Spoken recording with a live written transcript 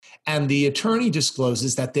And the attorney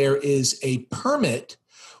discloses that there is a permit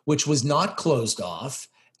which was not closed off,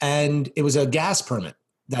 and it was a gas permit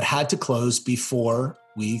that had to close before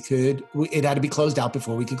it had to be closed out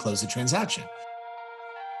before we could close the transaction.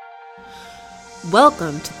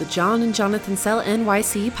 Welcome to the John and Jonathan Sell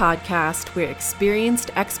NYC podcast, where experienced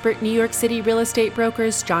expert New York City real estate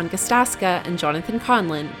brokers John Gostaska and Jonathan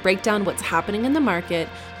Conlon break down what's happening in the market,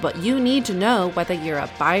 what you need to know whether you're a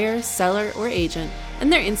buyer, seller, or agent,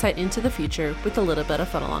 and their insight into the future with a little bit of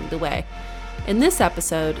fun along the way. In this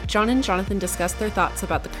episode, John and Jonathan discuss their thoughts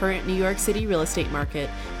about the current New York City real estate market,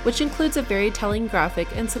 which includes a very telling graphic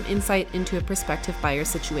and some insight into a prospective buyer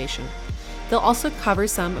situation. They'll also cover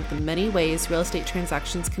some of the many ways real estate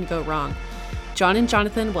transactions can go wrong. John and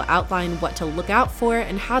Jonathan will outline what to look out for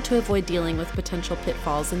and how to avoid dealing with potential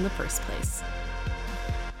pitfalls in the first place.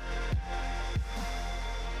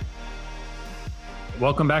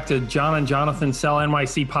 Welcome back to John and Jonathan Sell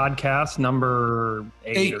NYC podcast number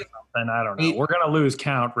 8 or something. I don't know. 8. We're going to lose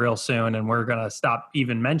count real soon, and we're going to stop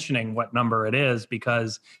even mentioning what number it is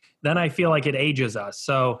because then I feel like it ages us.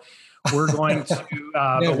 So we're going to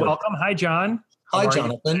welcome. Hi, John. Hi,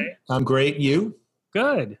 Jonathan. I'm great. You?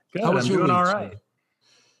 Good. How was I'm your doing week, all right.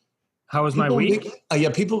 How was my week?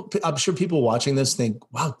 I'm sure people watching this think,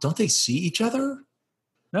 wow, don't they see each other?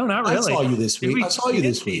 No, not really. I saw you this week. We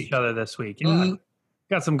did see each other this week. Yeah. Mm-hmm.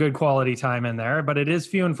 Got some good quality time in there, but it is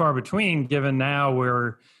few and far between given now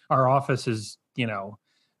where our office is,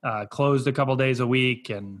 closed a couple days a week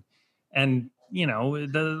and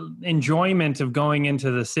the enjoyment of going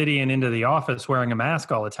into the city and into the office wearing a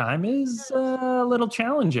mask all the time is a little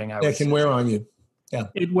challenging. It can wear on you. Yeah.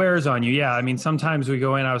 It wears on you. Yeah. I mean, sometimes we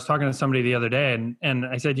go in, I was talking to somebody the other day and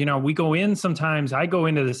I said, we go in sometimes, I go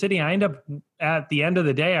into the city, I end up at the end of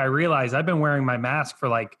the day, I realize I've been wearing my mask for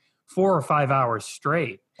like 4 or 5 hours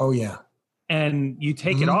straight. Oh yeah. And you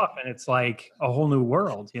take it off and it's like a whole new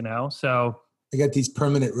world, so. I got these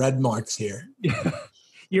permanent red marks here.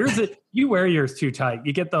 You wear yours too tight.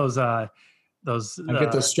 You get those. I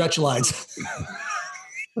get those stretch lines.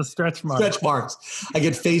 The stretch marks. Stretch marks. I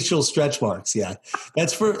get facial stretch marks. Yeah,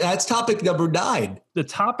 that's topic number 9. The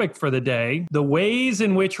topic for the day: the ways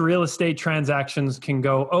in which real estate transactions can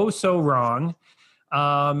go oh so wrong.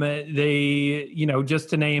 Just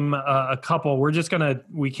to name a couple,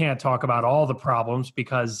 we can't talk about all the problems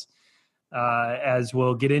because, as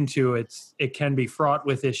we'll get into, it can be fraught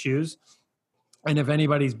with issues. And if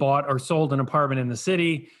anybody's bought or sold an apartment in the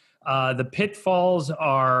city, the pitfalls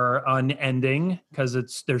are unending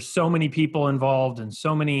because there's so many people involved and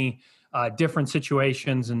so many different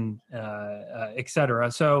situations and et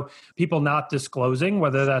cetera. So people not disclosing,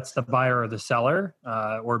 whether that's the buyer or the seller,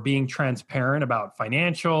 or being transparent about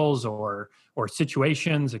financials or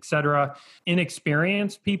situations, et cetera.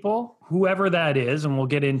 Inexperienced people, whoever that is, and we'll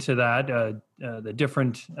get into that, the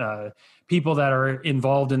different people that are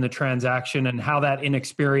involved in the transaction and how that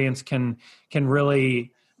inexperience can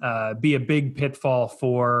really be a big pitfall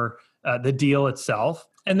for the deal itself.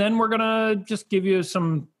 And then we're going to just give you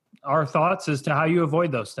our thoughts as to how you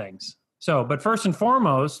avoid those things. So, but first and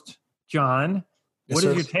foremost, John, what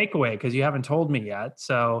is your takeaway? Because you haven't told me yet.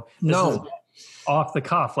 So this is off the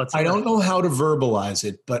cuff. I don't know how to verbalize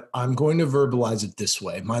it, but I'm going to verbalize it this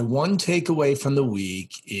way. My one takeaway from the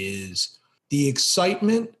week is the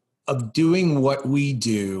excitement of doing what we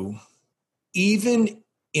do, even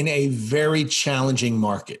in a very challenging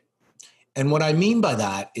market. And what I mean by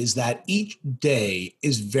that is that each day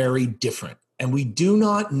is very different. And we do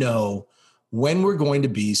not know when we're going to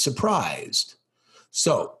be surprised.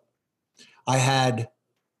 So I had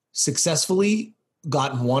successfully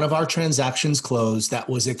gotten one of our transactions closed that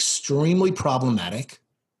was extremely problematic,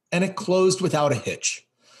 and it closed without a hitch.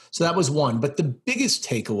 So that was one. But the biggest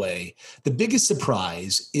takeaway, the biggest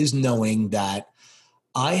surprise is knowing that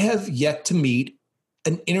I have yet to meet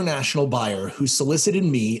an international buyer who solicited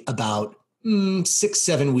me about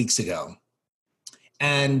 6-7 weeks ago.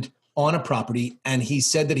 And on a property, and he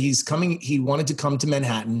said that he wanted to come to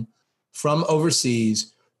Manhattan from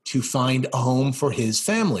overseas to find a home for his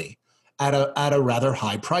family at a rather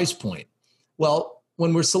high price point. Well,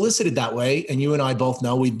 when we're solicited that way, and you and I both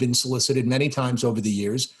know we've been solicited many times over the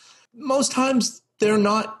years, most times they're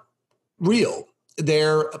not real.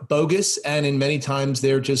 They're bogus, and in many times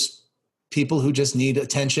they're just people who just need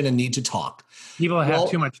attention and need to talk. People have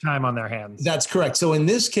too much time on their hands. That's correct. So in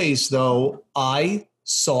this case, though, I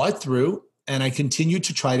saw it through and I continued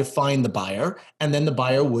to try to find the buyer, and then the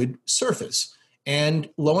buyer would surface. And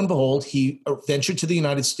lo and behold, he ventured to the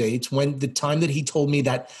United States. When the time that he told me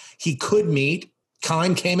that he could meet,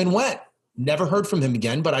 time came and went. Never heard from him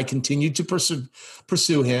again, but I continued to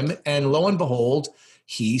pursue him. And lo and behold,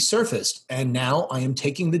 he surfaced. And now I am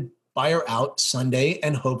taking the buyer out Sunday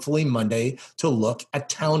and hopefully Monday to look at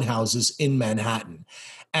townhouses in Manhattan.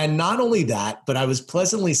 And not only that, but I was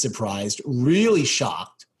pleasantly surprised, really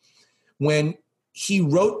shocked, when he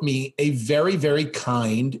wrote me a very, very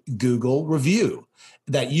kind Google review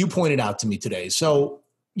that you pointed out to me today. So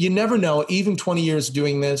you never know, even 20 years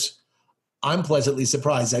doing this, I'm pleasantly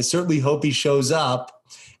surprised. I certainly hope he shows up.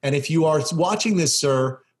 And if you are watching this,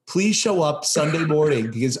 sir, please show up Sunday morning,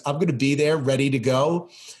 because I'm going to be there ready to go.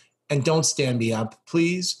 And don't stand me up,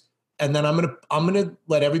 please. And then I'm gonna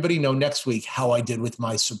let everybody know next week how I did with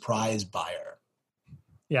my surprise buyer.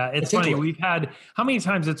 Yeah, it's funny. We've had, how many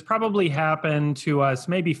times? It's probably happened to us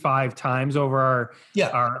maybe 5 times over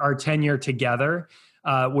our tenure together,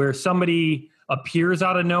 where somebody appears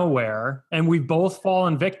out of nowhere, and we've both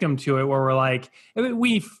fallen victim to it, where we're like,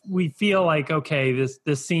 we feel like, okay,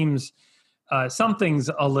 this seems something's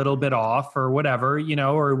a little bit off or whatever,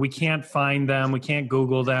 or we can't find them, we can't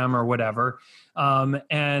Google them or whatever. But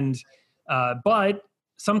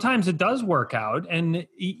sometimes it does work out, and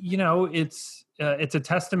it's a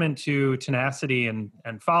testament to tenacity and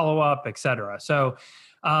follow up, et cetera. So,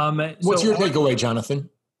 what's your takeaway, Jonathan?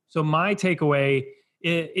 So my takeaway,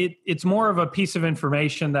 it's more of a piece of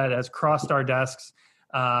information that has crossed our desks,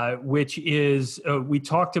 which is we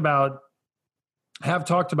have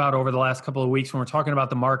talked about over the last couple of weeks when we're talking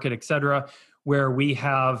about the market, et cetera, where we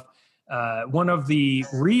have one of the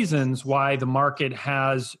reasons why the market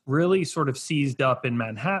has really sort of seized up in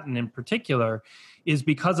Manhattan in particular is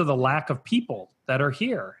because of the lack of people that are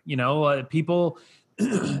here. People,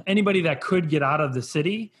 anybody that could get out of the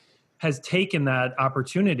city has taken that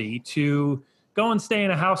opportunity to go and stay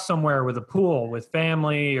in a house somewhere with a pool, with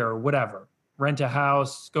family or whatever, rent a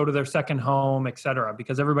house, go to their second home, et cetera,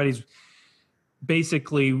 because everybody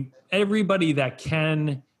that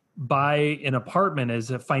can buy an apartment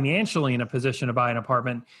is financially in a position to buy an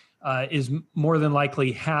apartment is more than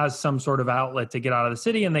likely has some sort of outlet to get out of the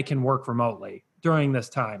city, and they can work remotely during this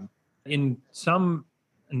time. In some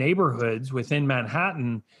neighborhoods within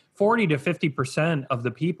Manhattan, 40 to 50% of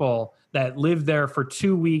the people that lived there for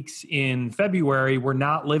 2 weeks in February were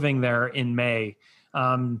not living there in May,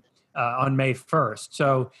 on May 1st.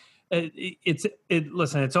 So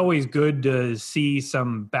listen, it's always good to see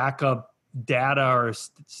some backup data or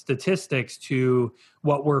statistics to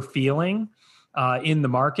what we're feeling in the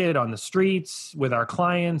market, on the streets, with our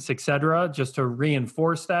clients, et cetera, just to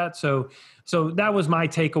reinforce that. So that was my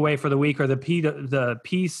takeaway for the week, or the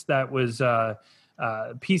piece that was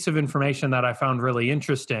piece of information that I found really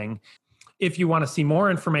interesting. If you want to see more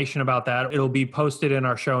information about that, it'll be posted in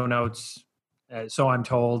our show notes. So I'm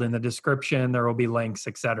told, in the description, there will be links,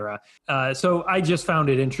 et cetera. So I just found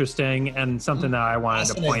it interesting and something that I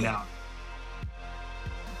wanted to point out.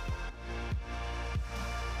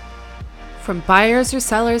 From buyers or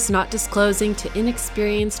sellers not disclosing to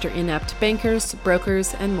inexperienced or inept bankers,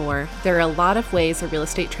 brokers, and more, there are a lot of ways a real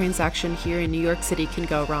estate transaction here in New York City can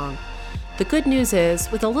go wrong. The good news is,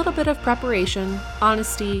 with a little bit of preparation,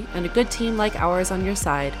 honesty, and a good team like ours on your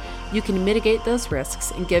side, you can mitigate those risks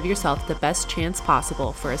and give yourself the best chance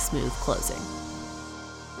possible for a smooth closing.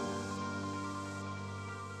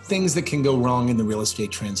 Things that can go wrong in the real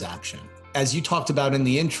estate transaction. As you talked about in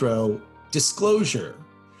the intro, disclosure.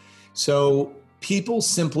 So people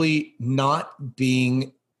simply not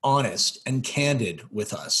being honest and candid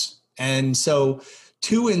with us. And so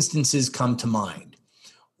 2 instances come to mind.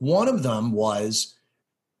 One of them was,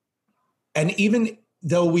 and even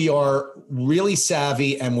though we are really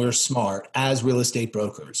savvy and we're smart as real estate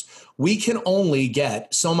brokers, we can only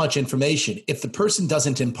get so much information. If the person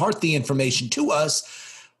doesn't impart the information to us,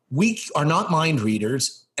 we are not mind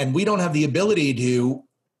readers, and we don't have the ability to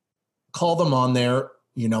call them on their,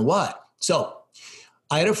 you know what. So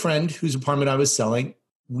I had a friend whose apartment I was selling.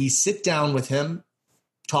 We sit down with him,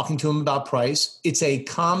 talking to him about price. It's a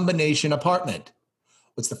combination apartment.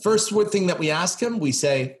 What's the first thing that we ask him? We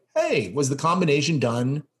say, hey, was the combination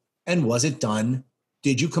done? And was it done?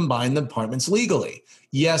 Did you combine the apartments legally?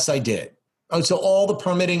 Yes, I did. Oh, so all the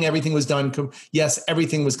permitting, everything was done. Yes,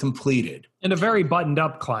 everything was completed. And a very buttoned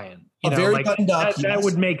up client. Buttoned up. That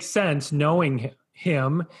would make sense, knowing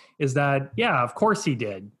him, is that, yeah, of course he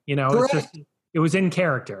did. It was in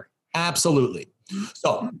character. Absolutely.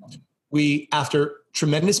 So we, after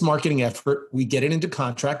tremendous marketing effort, we get it into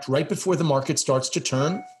contract right before the market starts to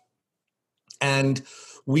turn. And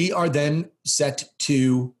we are then set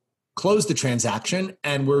to close the transaction,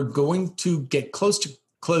 and we're going to get close to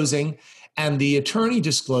closing. And the attorney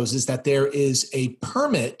discloses that there is a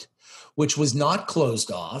permit which was not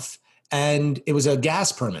closed off, and it was a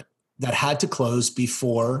gas permit that had to close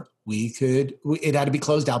before it had to be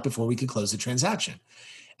closed out before we could close the transaction.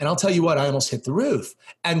 And I'll tell you what, I almost hit the roof.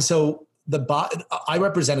 And so I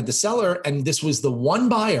represented the seller, and this was the one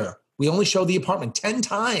buyer. We only showed the apartment 10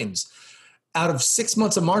 times out of 6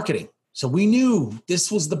 months of marketing. So we knew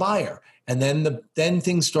this was the buyer. And then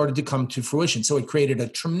things started to come to fruition. So it created a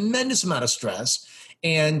tremendous amount of stress.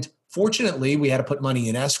 And fortunately, we had to put money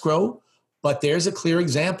in escrow. But there's a clear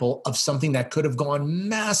example of something that could have gone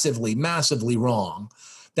massively, massively wrong.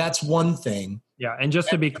 That's one thing. Yeah. And just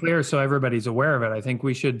to be clear, so everybody's aware of it, I think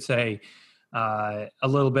we should say a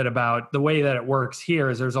little bit about the way that it works here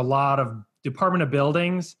is there's a lot of Department of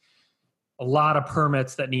Buildings, a lot of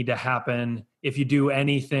permits that need to happen if you do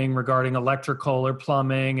anything regarding electrical or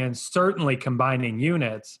plumbing, and certainly combining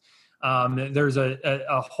units. There's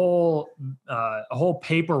a whole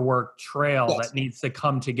paperwork trail that needs to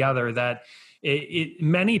come together that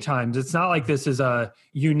many times, it's not like this is a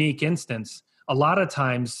unique instance. A lot of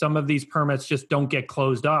times some of these permits just don't get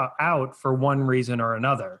closed out for one reason or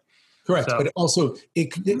another. Correct. So, but also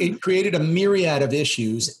it created a myriad of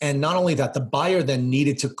issues. And not only that, the buyer then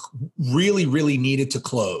really needed to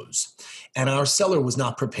close. And our seller was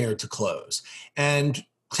not prepared to close. And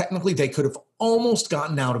technically they could have almost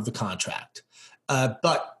gotten out of the contract.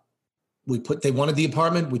 But they wanted the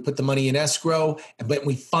apartment, we put the money in escrow, but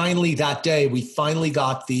that day we finally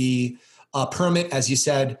got the permit, as you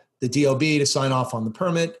said, the DOB to sign off on the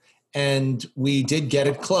permit. And we did get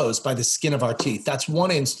it closed by the skin of our teeth. That's one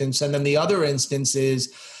instance. And then the other instance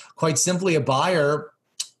is quite simply a buyer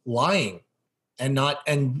lying and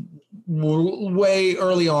way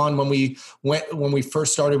early on when we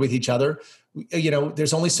first started with each other,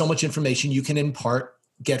 there's only so much information you can in part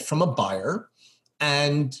get from a buyer.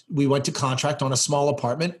 And we went to contract on a small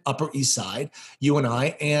apartment, Upper East Side, you and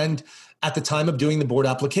I. And at the time of doing the board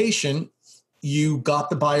application, you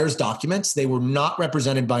got the buyer's documents. They were not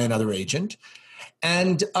represented by another agent.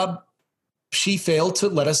 And she failed to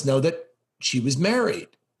let us know that she was married.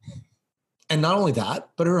 And not only that,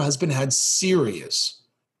 but her husband had serious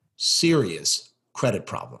credit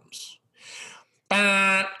problems.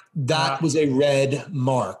 That was a red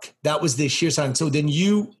mark. That was the sheer sign. So then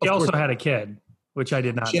she also had a kid, which I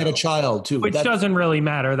did not know. She had a child too. Which doesn't really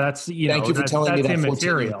matter. That's, thank you for telling me that.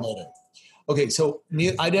 Immaterial. Okay, so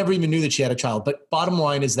I never even knew that she had a child. But bottom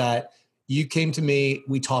line is that you came to me,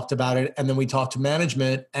 we talked about it, and then we talked to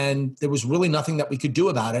management, and there was really nothing that we could do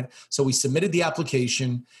about it. So we submitted the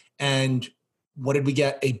application, and what did we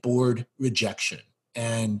get? A board rejection.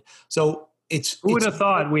 And so who would have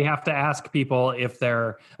thought we have to ask people if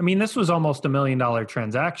this was almost $1 million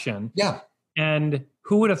transaction. Yeah. And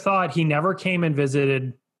who would have thought he never came and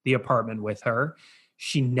visited the apartment with her?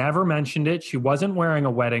 She never mentioned it. She wasn't wearing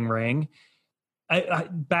a wedding ring. I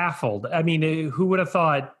baffled. Who would have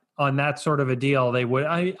thought on that sort of a deal they would?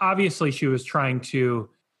 Obviously, she was trying to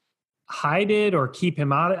hide it or keep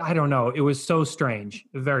him out. I don't know. It was so strange,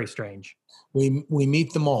 very strange. We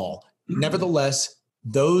meet them all. Nevertheless,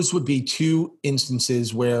 those would be two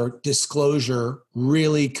instances where disclosure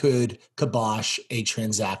really could kibosh a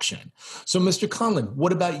transaction. So, Mr. Conlon,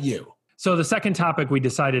 what about you? So the second topic we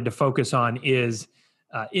decided to focus on is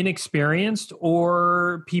inexperienced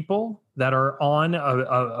or people that are on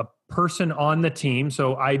a person on the team.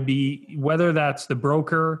 So whether that's the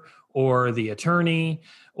broker or the attorney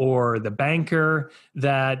or the banker,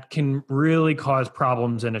 that can really cause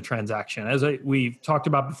problems in a transaction. As we've talked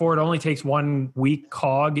about before, it only takes one weak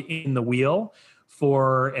cog in the wheel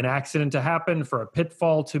for an accident to happen, for a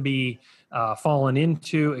pitfall to be fallen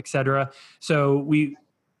into, et cetera. So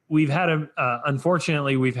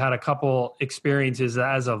unfortunately, we've had a couple experiences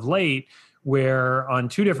as of late where on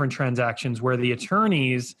two different transactions where the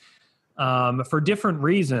attorneys, for different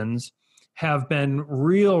reasons, have been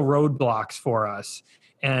real roadblocks for us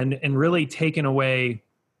and really taken away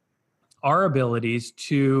our abilities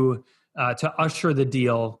to usher the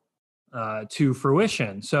deal to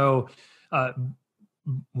fruition. So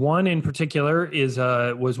one in particular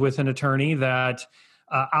was with an attorney that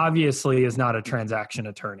obviously is not a transaction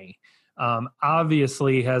attorney.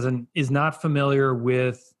 Obviously is not familiar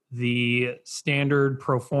with the standard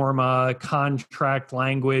pro forma contract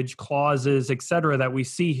language, clauses, et cetera, that we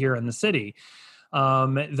see here in the city.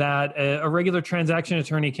 That a regular transaction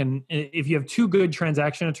attorney can, if you have two good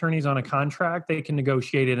transaction attorneys on a contract, they can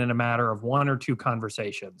negotiate it in a matter of one or two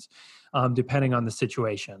conversations, depending on the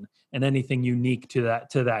situation and anything unique to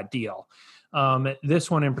that deal.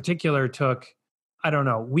 This one in particular took, I don't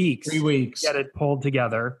know, weeks. 3 weeks. To get it pulled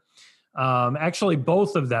together. Actually,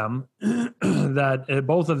 both of them,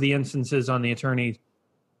 both of the instances on the attorney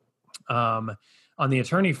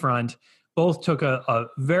front, both took a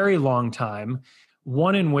very long time.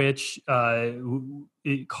 one in which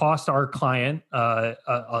it cost our client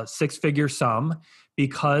a six-figure sum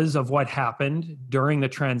because of what happened during the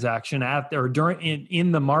transaction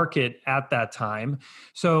in the market at that time.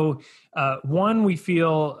 So one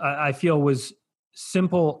I feel was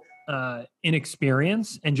simple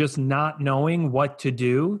inexperience and just not knowing what to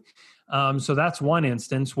do. So that's one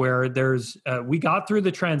instance where we got through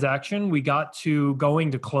the transaction, we got to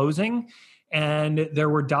going to closing, and there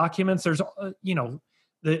were documents. There's,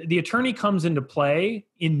 the attorney comes into play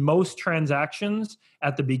in most transactions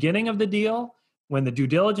at the beginning of the deal, when the due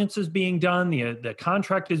diligence is being done, the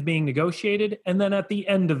contract is being negotiated, and then at the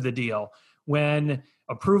end of the deal, when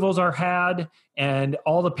approvals are had and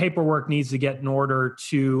all the paperwork needs to get in order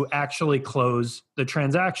to actually close the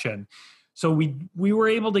transaction. So we were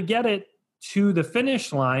able to get it to the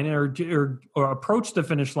finish line or approach the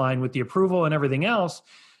finish line with the approval and everything else.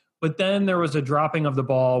 But then there was a dropping of the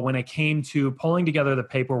ball when it came to pulling together the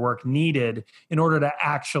paperwork needed in order to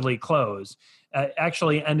actually close.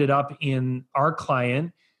 Actually ended up in our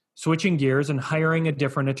client switching gears and hiring a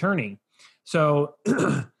different attorney. So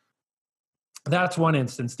that's one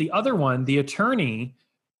instance. The other one, the attorney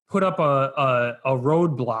put up a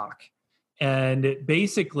roadblock, and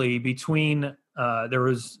basically between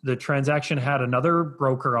the transaction had another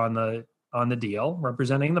broker on the deal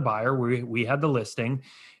representing the buyer. We had the listing,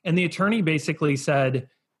 and the attorney basically said,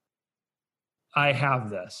 "I have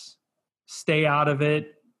this. Stay out of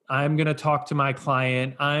it. I'm going to talk to my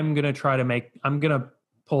client. I'm going to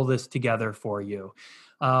pull this together for you."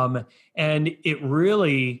 And it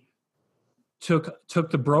really took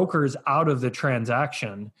the brokers out of the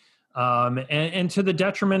transaction, and to the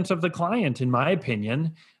detriment of the client, in my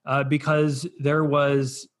opinion, because there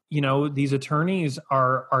was, these attorneys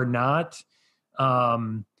are not,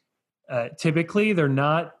 typically they're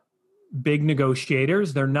not big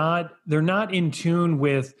negotiators. They're not in tune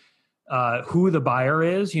with who the buyer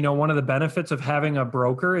is. One of the benefits of having a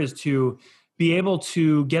broker is to be able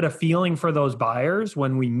to get a feeling for those buyers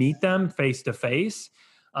when we meet them face to face.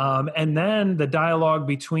 And then the dialogue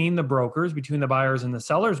between the brokers, between the buyers and the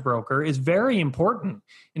seller's broker, is very important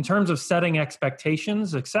in terms of setting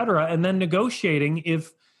expectations, et cetera, and then negotiating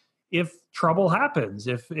if trouble happens,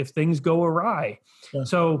 if things go awry. Yeah.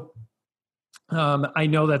 So I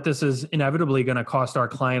know that this is inevitably going to cost our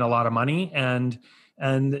client a lot of money, and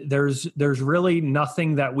there's really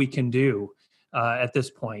nothing that we can do at this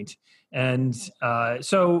point. And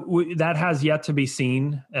so that has yet to be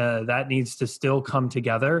seen. That needs to still come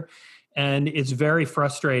together. And it's very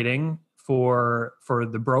frustrating for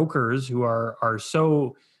the brokers who are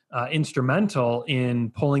so instrumental in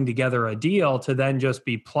pulling together a deal to then just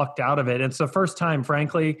be plucked out of it. It's the first time,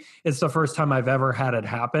 frankly, I've ever had it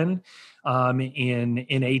happen in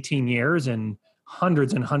 18 years and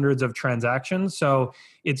hundreds and hundreds of transactions. So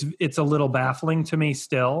it's a little baffling to me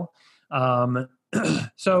still. But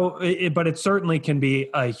it certainly can be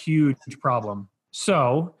a huge problem.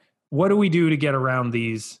 So what do we do to get around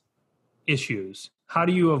these issues? How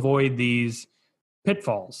do you avoid these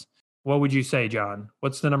pitfalls? What would you say, John?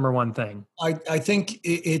 What's the number one thing? I think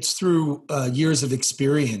it's through years of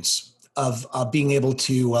experience of being able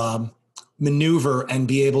to maneuver and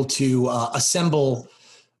be able to assemble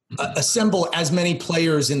as many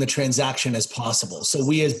players in the transaction as possible. So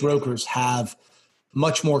we as brokers have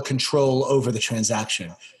much more control over the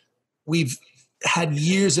transaction. We've had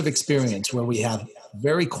years of experience where we have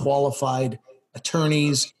very qualified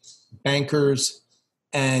attorneys, bankers,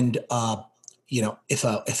 and if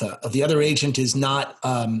the other agent is not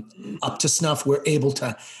up to snuff, we're able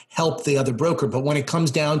to help the other broker. But when it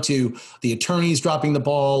comes down to the attorneys dropping the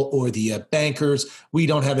ball or the bankers, we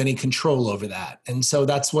don't have any control over that. And so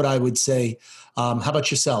that's what I would say. How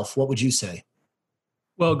about yourself? What would you say?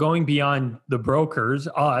 Well, going beyond the brokers,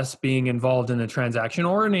 us being involved in a transaction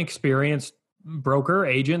or an experienced broker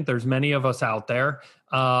agent, there's many of us out there,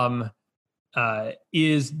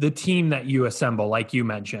 is the team that you assemble, like you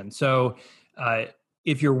mentioned. So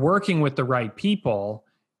if you're working with the right people,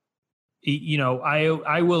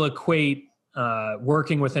 I will equate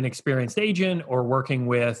working with an experienced agent or working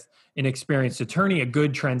with an experienced attorney, a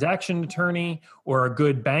good transaction attorney, or a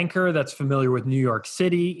good banker that's familiar with New York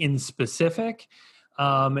City in specific,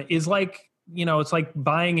 is like, it's like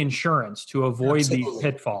buying insurance to avoid Absolutely. These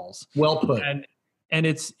pitfalls. Well put. And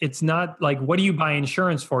it's not like, what do you buy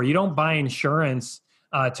insurance for? You don't buy insurance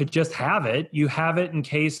to just have it. You have it in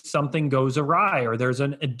case something goes awry or there's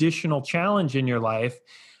an additional challenge in your life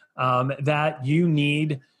that you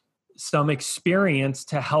need some experience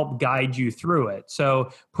to help guide you through it.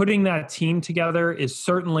 So putting that team together is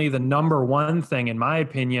certainly the number one thing, in my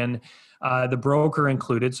opinion, the broker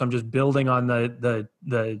included, so I'm just building on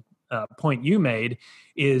the point you made,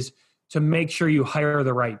 is to make sure you hire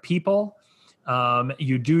the right people.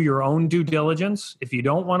 You do your own due diligence. If you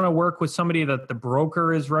don't want to work with somebody that the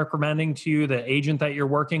broker is recommending to you, the agent that you're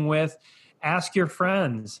working with, ask your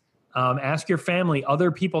friends, ask your family,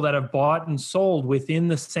 other people that have bought and sold within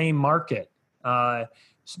the same market.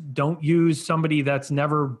 Don't use somebody that's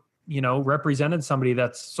never, represented somebody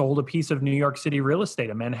that's sold a piece of New York City real estate,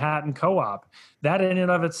 a Manhattan co-op. That in and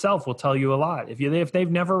of itself will tell you a lot. If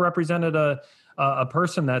they've never represented a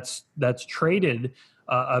person that's traded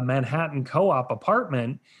a Manhattan co-op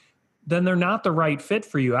apartment, then they're not the right fit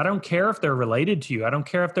for you. I don't care if they're related to you. I don't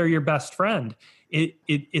care if they're your best friend.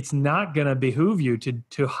 It's not going to behoove you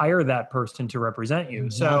to hire that person to represent you.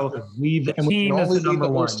 So we can only lead the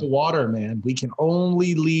horse to water, man. We can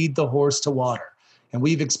only lead the horse to water. And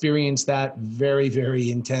we've experienced that very,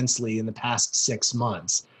 very intensely in the past 6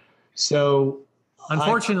 months. So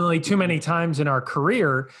unfortunately, too many times in our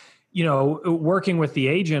career, working with the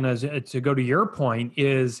agent, as to go to your point,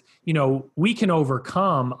 is, we can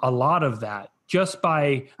overcome a lot of that just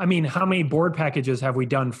by, how many board packages have we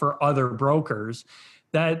done for other brokers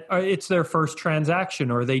that it's their first transaction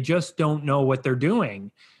or they just don't know what they're doing?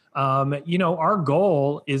 Our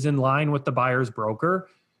goal is in line with the buyer's broker.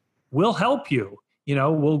 We'll help you,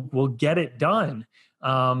 we'll get it done.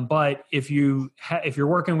 But if you're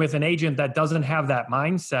working with an agent that doesn't have that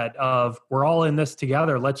mindset of we're all in this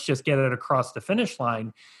together, let's just get it across the finish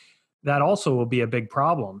line, that also will be a big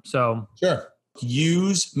problem. So sure.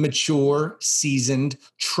 Use mature, seasoned,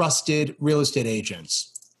 trusted real estate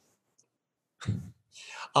agents.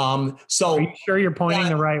 So are you sure you're pointing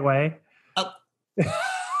the right way?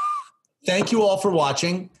 Thank you all for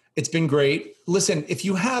watching. It's been great. Listen, if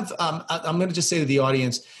you have, I'm going to just say to the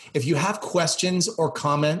audience, if you have questions or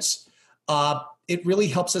comments, it really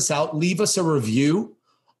helps us out. Leave us a review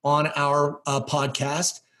on our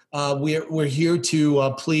podcast. We're here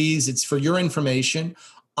to please. It's for your information.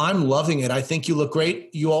 I'm loving it. I think you look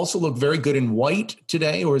great. You also look very good in white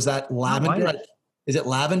today, or is that lavender? White. Is it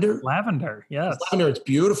lavender? Lavender, yes. It's lavender. It's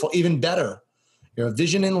beautiful. Even better. You're a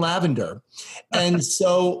vision in lavender. And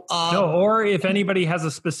so... no, or if anybody has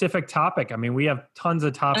a specific topic. We have tons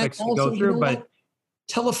of topics to go through, but...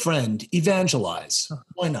 Tell a friend. Evangelize.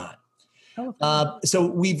 Why not?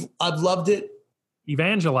 I've loved it.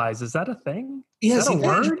 Evangelize. Is that a thing? Yes, is that a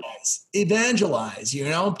word? Evangelize,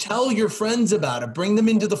 tell your friends about it. Bring them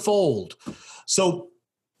into the fold. So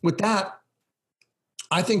with that,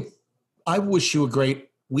 I think I wish you a great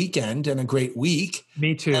weekend and a great week.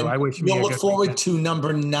 Me too. And I wish we'll look forward to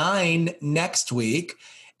number 9 next week.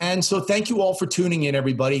 And so thank you all for tuning in,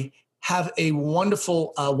 everybody. Have a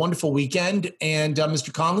wonderful, wonderful weekend. And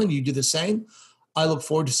Mr. Conlon, you do the same. I look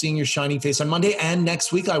forward to seeing your shining face on Monday. And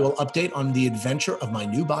next week, I will update on the adventure of my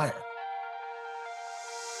new buyer.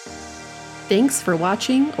 Thanks for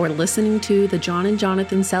watching or listening to the John and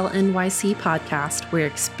Jonathan Sell NYC podcast, where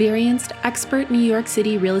experienced expert New York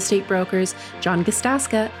City real estate brokers John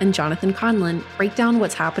Gustaska and Jonathan Conlon break down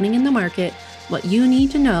what's happening in the market, what you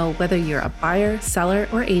need to know whether you're a buyer, seller,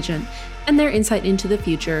 or agent, and their insight into the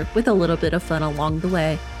future with a little bit of fun along the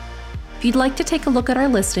way. If you'd like to take a look at our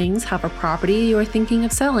listings, have a property you're thinking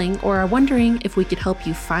of selling, or are wondering if we could help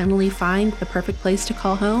you finally find the perfect place to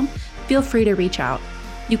call home, feel free to reach out.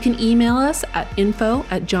 You can email us at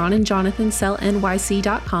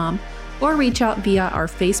info@johnandjonathansellnyc.com or reach out via our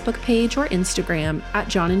Facebook page or Instagram at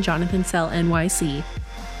John and Jonathan Sell NYC.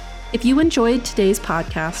 If you enjoyed today's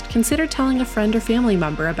podcast, consider telling a friend or family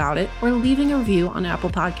member about it or leaving a review on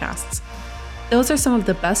Apple Podcasts. Those are some of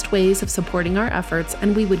the best ways of supporting our efforts,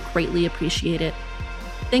 and we would greatly appreciate it.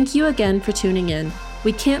 Thank you again for tuning in.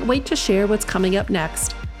 We can't wait to share what's coming up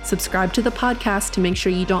next. Subscribe to the podcast to make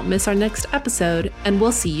sure you don't miss our next episode, and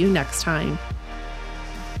we'll see you next time.